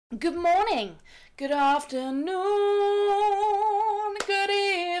Good morning, good afternoon, good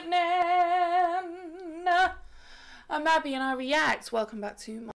evening. I'm Abby and I react. Welcome back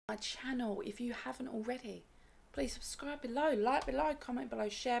to my channel. If you haven't already, please subscribe below, like below, comment below,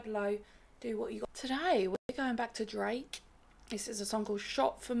 share below, do what you got. Today we're going back to Drake. This is a song called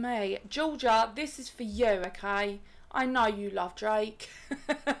Shot For Me. Georgia, this is for you, okay? I know you love Drake.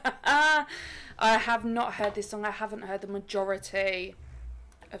 I have not heard this song. I haven't heard the majority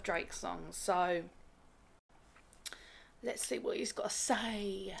of Drake's songs, so let's see what he's got to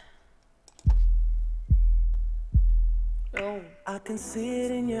say. Oh, I can see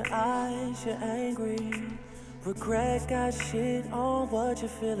it in your eyes, you're angry. Regret got shit on what you're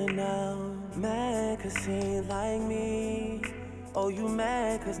feeling now. Mad cause you ain't like me. Oh, you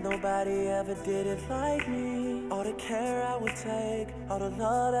mad cause nobody ever did it like me. All the care I would take, all the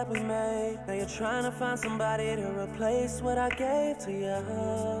love that we made. Now you're trying to find somebody to replace what I gave to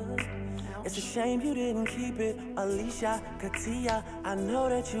you. It's a shame you didn't keep it. Alicia, Katia, I know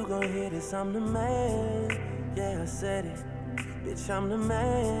that you gon' hear this. I'm the man, yeah, I said it. Bitch, I'm the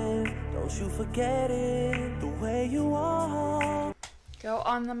man, don't you forget it. The way you are. Girl,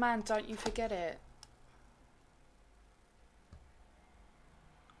 I'm the man, don't you forget it.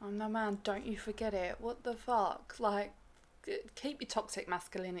 I'm the man, don't you forget it. What the fuck? Like, keep your toxic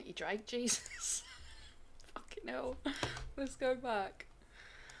masculinity, Drake. Jesus. Fucking hell. Let's go back.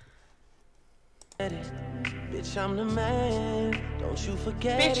 Bitch, I'm the man, don't you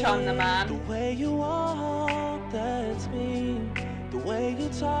forget Bitch, I'm the man. The way you walk, that's me. The way you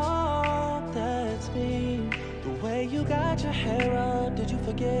talk, that's me. The way you got your hair up, did you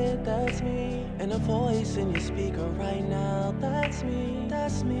forget that's me? And the voice in your speaker right now, that's me,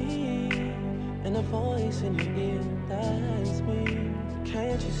 that's me. And the voice in your ear, that's me.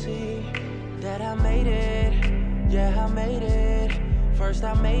 Can't you see that I made it? Yeah, I made it. First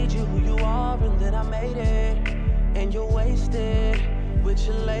I made you who you are, and then I made it. And you're wasted with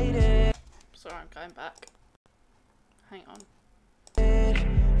your lady. Sorry, I'm going back. Hang on.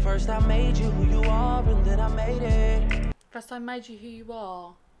 First I made you who you are, and then I made it. First I made you who you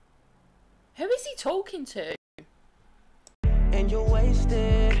are. Who is he talking to? And you're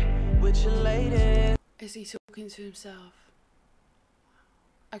wasted with your lady. Is he talking to himself?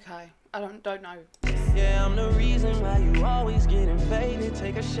 Okay, I don't know. Yeah, I'm the reason why you always getting faded.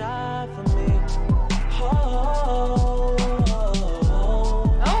 Take a shot for me. Oh,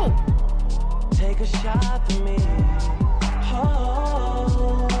 Oh! take a shot for me.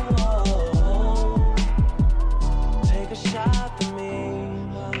 Oh, take a shot for me.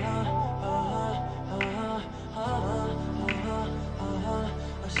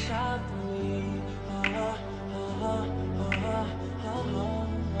 A shot for me.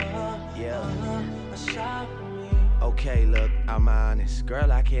 Yeah. A shot for me. Okay, look, I'm honest.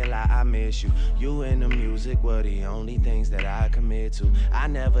 Girl, I can't lie, I miss you. You and the music were the only things that I commit to. I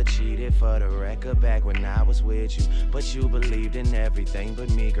never cheated for the record back when I was with you. But you believed in everything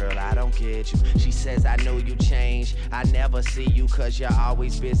but me, girl, I don't get you. She says, I know you changed. I never see you cause you're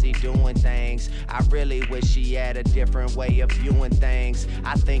always busy doing things. I really wish she had a different way of viewing things.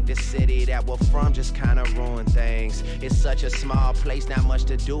 I think the city that we're from just kinda ruined things. It's such a small place, not much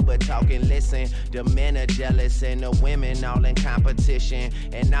to do but talk and listen. The men are jealous and the women all in competition.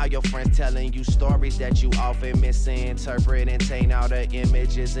 And now your friends telling you stories that you often misinterpret and taint all the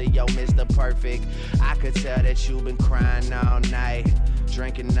images of your Mr. Perfect. I could tell that you've been crying all night,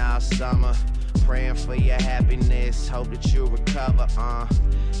 drinking all summer, praying for your happiness, hope that you recover.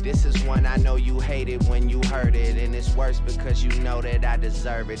 This is one I know you hated when you heard it, and it's worse because you know that I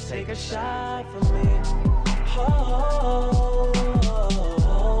deserve it. Take a shot for me. Oh,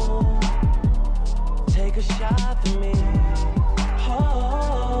 take a shot for me.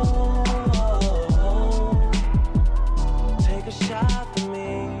 Oh, take a shot for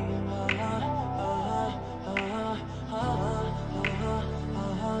me.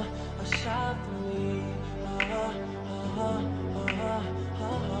 A shot for me.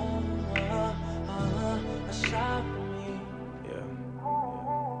 A shot for me. Yeah.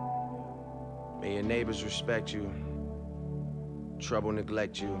 May your neighbors respect you. Trouble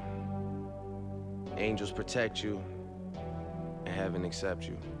neglect you. Angels protect you, and heaven accept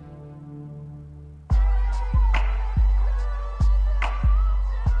you.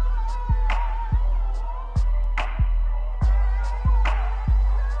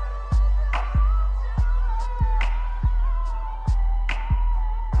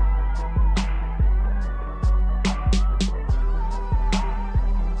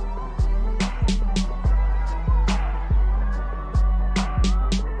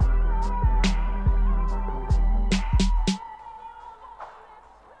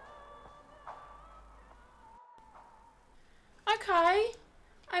 okay.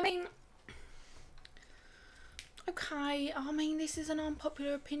 I mean, okay. I mean, this is an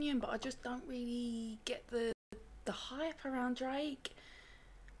unpopular opinion, but I just don't really get the hype around Drake.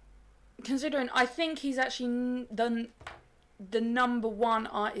 Considering I think he's actually the #1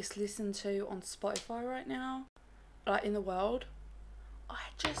 artist listened to on Spotify right now, like in the world.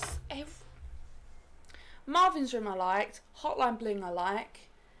 Marvin's Room I liked, Hotline Bling I like,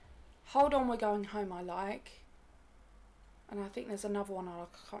 Hold On We're Going Home I like, and I think there's another one I like,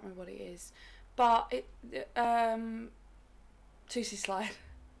 I can't remember what it is, but Tootsie Slide,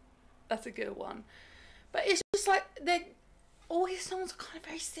 that's a good one. But it's just like all his songs are kind of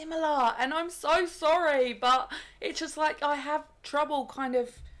very similar, and I'm so sorry, but it's just like I have trouble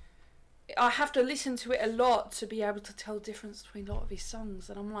I have to listen to it a lot to be able to tell the difference between a lot of his songs,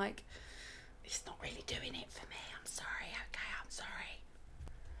 and I'm like, it's not really doing it for me. I'm sorry, okay, I'm sorry.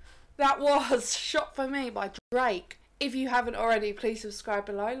 That was Shot For Me by Drake. If you haven't already, please subscribe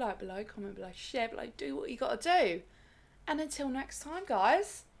below, like below, comment below, share below, do what you gotta do. And until next time,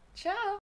 guys, ciao.